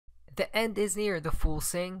The end is near, the fools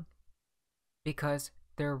sing, because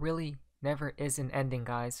there really never is an ending,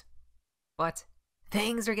 guys. But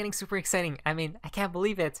things are getting super exciting. I mean, I can't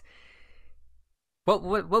believe it.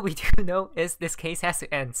 What we do know is this case has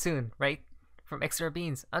to end soon, right? From XR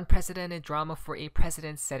Beans, unprecedented drama for a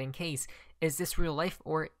precedent-setting case. Is this real life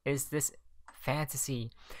or is this fantasy?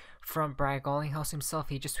 From Brad Gallinghouse himself,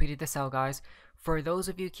 he just tweeted this out, guys. For those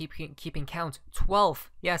of you keeping count, 12,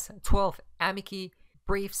 yes, 12 amici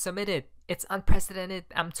briefs submitted. It's unprecedented,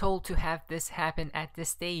 I'm told, to have this happen at this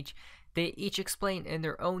stage. They each explain in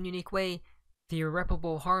their own unique way the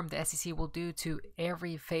irreparable harm the SEC will do to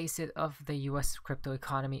every facet of the US crypto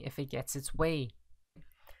economy if it gets its way.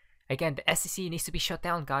 Again, the SEC needs to be shut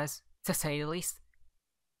down, guys, to say the least.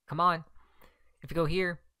 Come on. If you go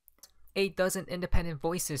here, 8 dozen independent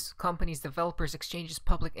voices, companies, developers, exchanges,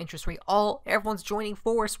 public interest rate, everyone's joining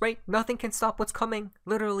force, right? Nothing can stop what's coming,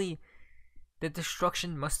 literally. The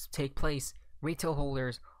destruction must take place. Retail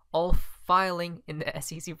holders, all filing in the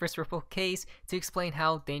SEC vs. Ripple case to explain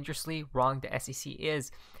how dangerously wrong the SEC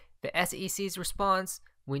is. The SEC's response,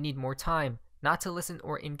 we need more time. Not to listen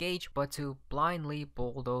or engage, but to blindly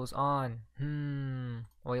bulldoze on.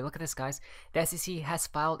 Wait, look at this, guys. The SEC has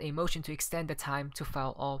filed a motion to extend the time to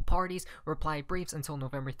file all parties' reply briefs until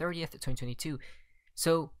November 30th, 2022.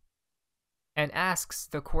 And asks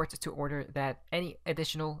the court to order that any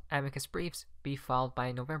additional amicus briefs be filed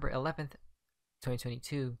by November 11th,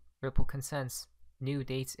 2022. Ripple consents. New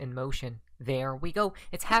dates in motion. There we go.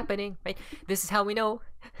 It's happening, right? This is how we know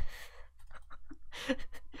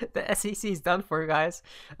the SEC is done for, guys.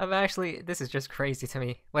 This is just crazy to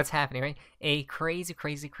me. What's happening, right? A crazy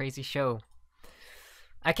show.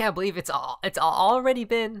 I can't believe it's already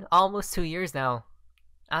been almost 2 years now.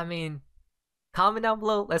 I mean, comment down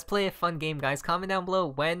below. Let's play a fun game, guys. Comment down below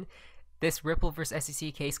when this Ripple vs.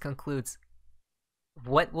 SEC case concludes.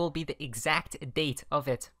 What will be the exact date of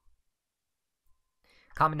it?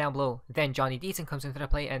 Comment down below. Then Johnny Deaton comes into the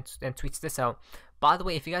play and tweets this out. By the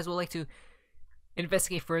way, if you guys would like to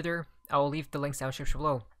investigate further, I will leave the links down in the description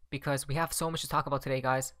below, because we have so much to talk about today,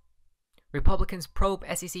 guys. Republicans probe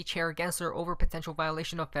SEC Chair Gensler over potential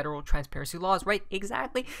violation of federal transparency laws. Right,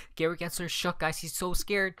 exactly. Gary Gensler shook, guys. He's so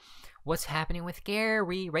scared. What's happening with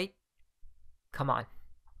Gary, right? Come on.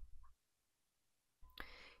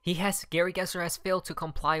 Gary Gensler has failed to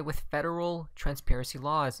comply with federal transparency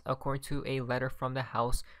laws, according to a letter from the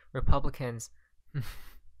House Republicans.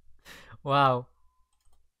 Wow.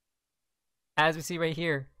 As we see right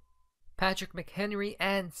here, Patrick McHenry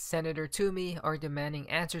and Senator Toomey are demanding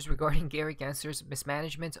answers regarding Gary Gensler's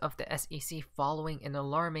mismanagement of the SEC following an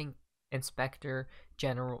alarming Inspector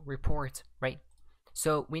General report, right?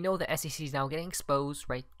 So we know the SEC is now getting exposed,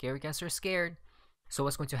 right? Gary Gensler is scared. So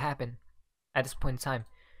what's going to happen at this point in time,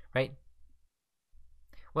 right?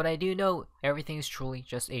 What I do know, everything is truly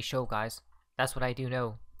just a show, guys. That's what I do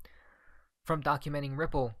know. From Documenting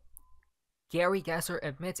Ripple, Gary Gensler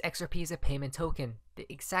admits XRP is a payment token, the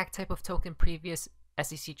exact type of token previous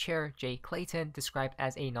SEC Chair Jay Clayton described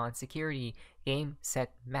as a non-security. Game,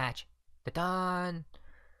 set, match. Da-dun!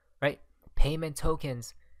 Right? Payment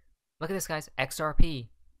tokens. Look at this, guys. XRP.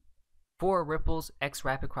 For Ripple's X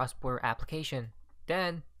Rapid Cross-Border application.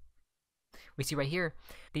 Then, we see right here,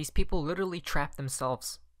 these people literally trap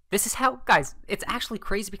themselves. This is how, guys, it's actually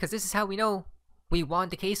crazy because this is how we know we won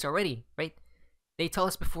the case already, right? They tell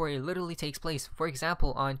us before it literally takes place. For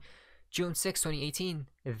example, on June 6, 2018,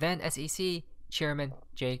 then SEC Chairman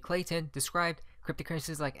Jay Clayton described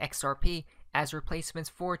cryptocurrencies like XRP as replacements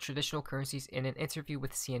for traditional currencies in an interview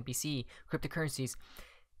with CNBC. Cryptocurrencies,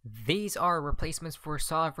 these are replacements for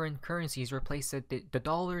sovereign currencies. Replace the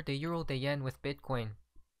dollar, the euro, the yen with Bitcoin.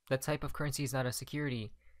 The type of currency is not a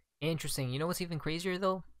security. Interesting. You know what's even crazier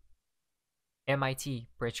though? MIT,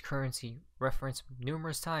 bridge currency, referenced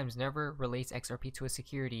numerous times, never relates XRP to a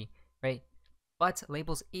security, right? But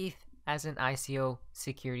labels ETH as an ICO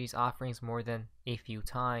securities offerings more than a few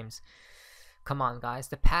times. Come on, guys.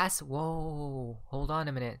 The past, whoa, hold on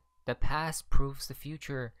a minute. The past proves the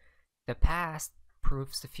future. The past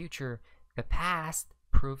proves the future. The past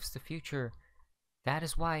proves the future. That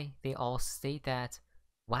is why they all state that.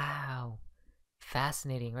 Wow.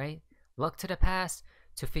 Fascinating, right? Look to the past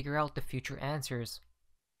to figure out the future answers.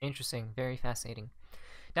 Interesting, very fascinating.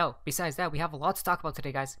 Now, besides that, we have a lot to talk about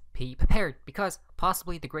today, guys. Be prepared, because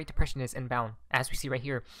possibly the Great Depression is inbound, as we see right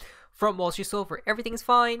here. From Wall Street Silver, everything is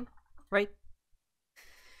fine, right?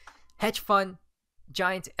 Hedge fund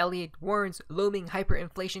giant Elliott warns looming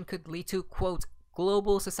hyperinflation could lead to, quote,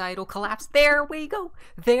 global societal collapse. There we go.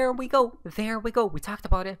 There we go. There we go. We talked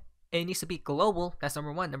about it. It needs to be global. That's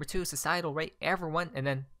number one. Number two, societal, right? Everyone. And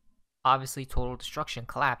then obviously total destruction,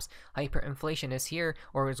 collapse. Hyperinflation is here,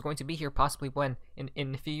 or is going to be here possibly when?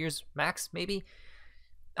 In a few years max, maybe?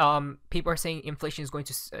 People are saying inflation is going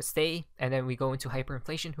to stay, and then we go into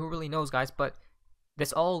hyperinflation. Who really knows, guys? But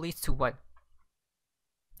this all leads to what?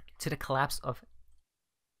 To the collapse of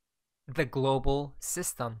the global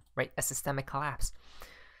system, right? A systemic collapse.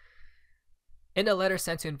 In a letter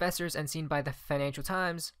sent to investors and seen by the Financial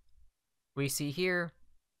Times, we see here,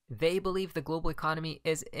 they believe the global economy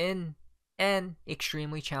is in an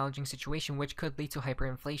extremely challenging situation which could lead to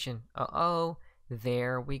hyperinflation. Uh-oh,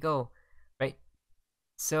 there we go, right?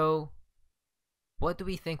 So, what do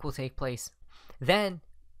we think will take place? Then,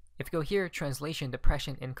 if you go here, translation,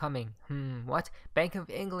 depression incoming. What? Bank of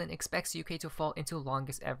England expects UK to fall into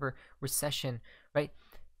longest ever recession, right?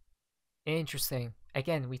 Interesting.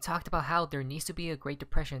 Again, we talked about how there needs to be a Great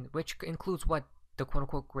Depression, which includes what? The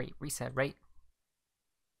quote-unquote Great Reset, right?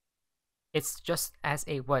 It's just as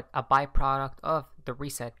a what? A byproduct of the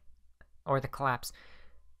reset or the collapse.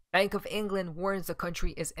 Bank of England warns the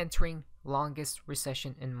country is entering longest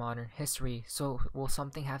recession in modern history. So will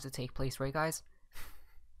something have to take place, right, guys?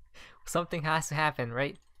 Something has to happen,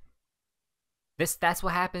 right? That's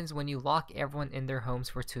what happens when you lock everyone in their homes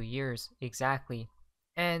for 2 years. Exactly.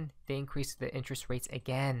 And they increase the interest rates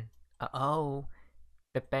again. Uh-oh.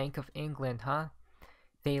 The Bank of England, huh?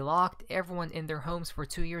 They locked everyone in their homes for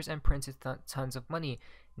 2 years and printed tons of money.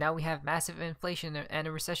 Now we have massive inflation and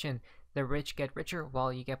a recession. The rich get richer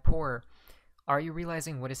while you get poorer. Are you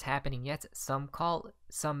realizing what is happening yet? Some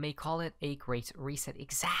may call it a great reset.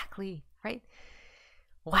 Exactly, right?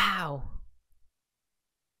 Wow.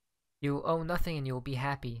 You'll owe nothing and you'll be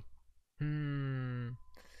happy.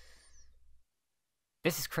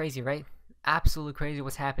 This is crazy, right? Absolutely crazy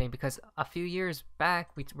what's happening, because a few years back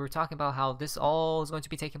we were talking about how this all is going to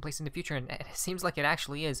be taking place in the future, and it seems like it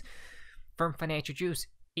actually is. From Financial Juice,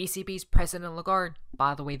 ECB's President Lagarde,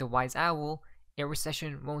 by the way, the wise owl, a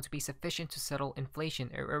recession won't be sufficient to settle inflation.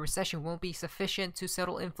 A recession won't be sufficient to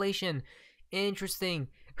settle inflation. Interesting.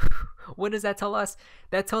 What does that tell us?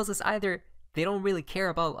 That tells us either they don't really care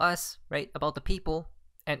about us, right? About the people,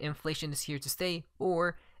 and inflation is here to stay,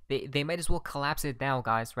 or they might as well collapse it now,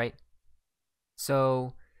 guys, right?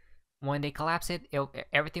 So when they collapse it,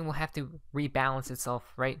 everything will have to rebalance itself,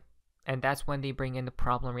 right? And that's when they bring in the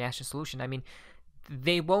problem reaction solution. I mean,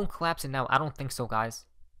 they won't collapse it now. I don't think so, guys.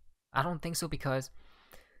 I don't think so, because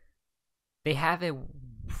they have it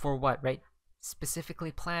for what, right?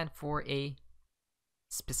 Specifically planned for a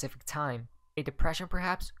specific time. A depression,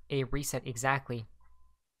 perhaps? A reset, exactly.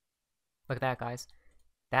 Look at that, guys.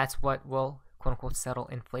 That's what will, quote-unquote, settle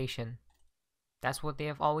inflation. That's what they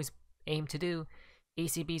have always aimed to do.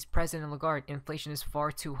 ECB's President Lagarde, inflation is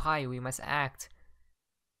far too high. We must act.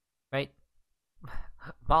 Right?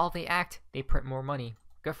 While they act, they print more money.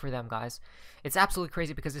 Good for them, guys. It's absolutely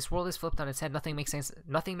crazy because this world is flipped on its head. Nothing makes sense.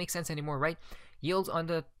 Nothing makes sense anymore, right? Yields on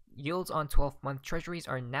 12-month treasuries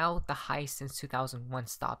are now the highest since 2001.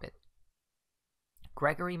 Stop it.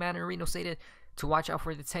 Gregory Mannarino stated to watch out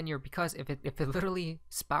for the 10-year, because if it literally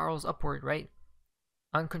spirals upward, right,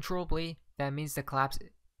 uncontrollably, that means the collapse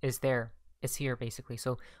is there. It's here, basically.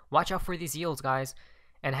 So watch out for these yields, guys.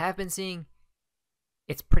 And have been seeing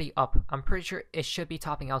it's pretty up. I'm pretty sure it should be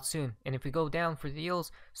topping out soon. And if we go down for the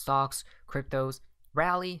yields, stocks, cryptos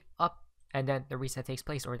rally up, and then the reset takes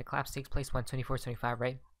place, or the collapse takes place when 24-25,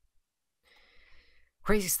 right?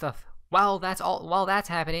 Crazy stuff. While that's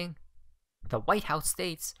happening, the White House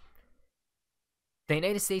states the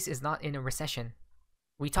United States is not in a recession.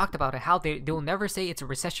 We talked about it, how they will never say it's a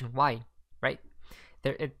recession. Why, right?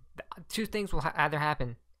 Two things will either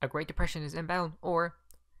happen: a Great Depression is inbound, or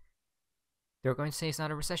they're going to say it's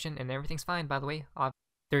not a recession and everything's fine. By the way,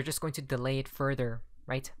 they're just going to delay it further,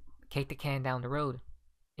 right? Kick the can down the road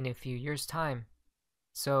in a few years' time.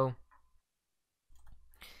 So,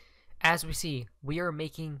 as we see, we are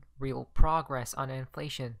making real progress on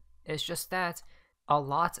inflation. It's just that a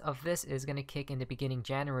lot of this is going to kick in the beginning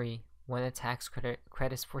January, when the tax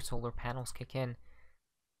credits for solar panels kick in.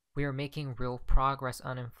 We are making real progress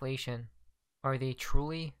on inflation. Are they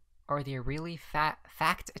really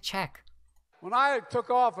fact check? When I took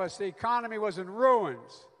office, the economy was in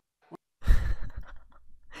ruins.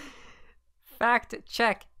 Fact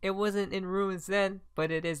check. It wasn't in ruins then,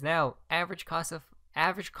 but it is now. Average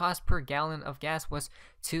cost per gallon of gas was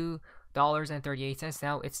 $2.38.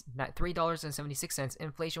 Now it's $3.76.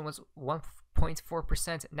 Inflation was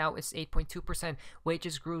 1.4%. Now it's 8.2%.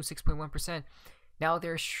 Wages grew 6.1%. Now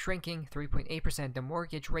they're shrinking 3.8%. The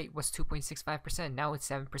mortgage rate was 2.65%. Now it's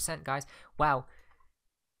 7%, guys. Wow.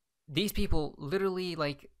 These people literally,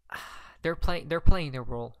 like, they're playing their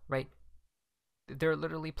role, right? They're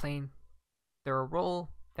literally playing their role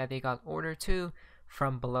that they got ordered to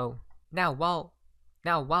from below. Now while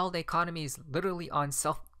the economy is literally on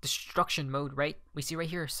self-destruction mode, right? We see right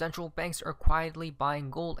here, central banks are quietly buying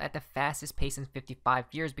gold at the fastest pace in 55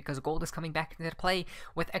 years because gold is coming back into play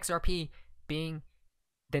with XRP being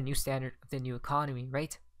the new standard of the new economy,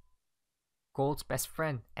 right? Gold's best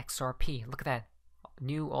friend, XRP. Look at that.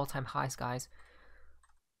 New all-time highs, guys.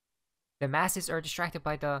 The masses are distracted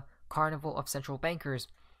by the carnival of central bankers.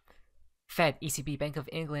 Fed, ECB, Bank of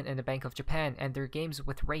England, and the Bank of Japan, and their games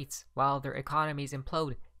with rates while their economies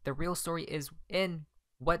implode. The real story is in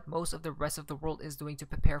what most of the rest of the world is doing to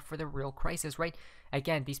prepare for the real crisis, right?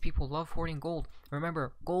 Again, these people love hoarding gold.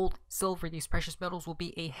 Remember, gold, silver, these precious metals will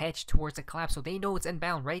be a hedge towards a collapse, so they know it's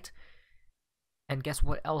inbound, right? And guess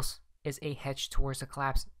what else is a hedge towards the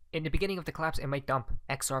collapse? In the beginning of the collapse, it might dump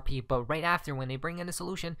XRP, but right after, when they bring in a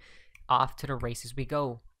solution, off to the races we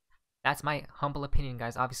go. That's my humble opinion,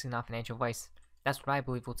 guys. Obviously not financial advice. That's what I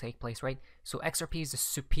believe will take place, right? So XRP is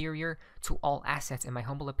superior to all assets in my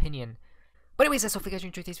humble opinion. But anyways, that's all for you guys.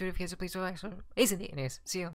 Enjoyed today's video. If you guys please like, isn't it? See you.